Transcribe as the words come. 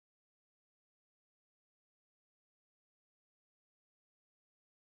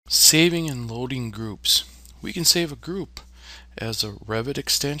Saving and loading groups. We can save a group as a Revit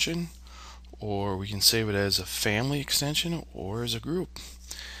extension, or we can save it as a family extension or as a group.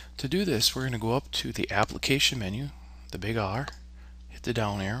 To do this, we're going to go up to the application menu, the big R, hit the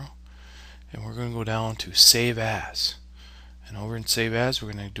down arrow, and we're going to go down to Save As. And over in Save As,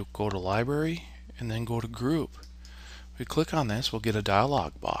 we're going to go to Library and then go to Group. We click on this, we'll get a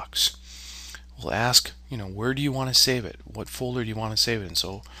dialog box. We'll ask, where do you want to save it? What folder do you want to save it in?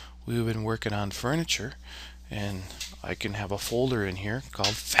 So we've been working on furniture, and I can have a folder in here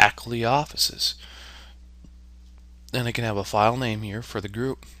called Faculty Offices. Then I can have a file name here for the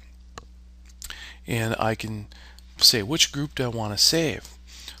group, and I can say which group do I want to save.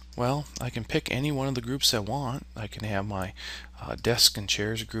 Well, I can pick any one of the groups I want. I can have my desk and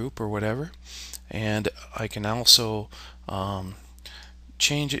chairs group or whatever, and I can also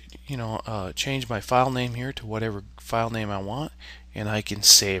change it, change my file name here to whatever file name I want, and I can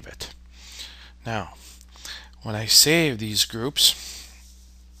save it. Now, when I save these groups,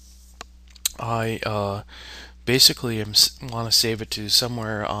 I basically want to save it to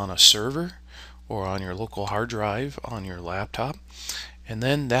somewhere on a server or on your local hard drive on your laptop, and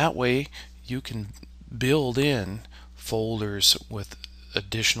then that way you can build in folders with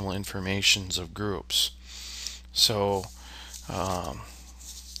additional informations of groups. So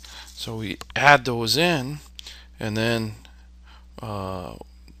we add those in, and then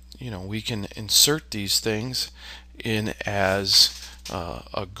we can insert these things in as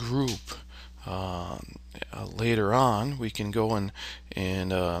a group. Later on, we can go and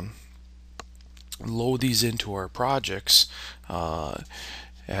load these into our projects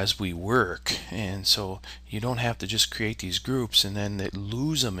as we work, and so you don't have to just create these groups and then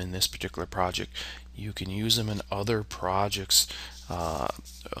lose them in this particular project. You can use them in other projects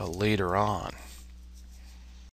later on.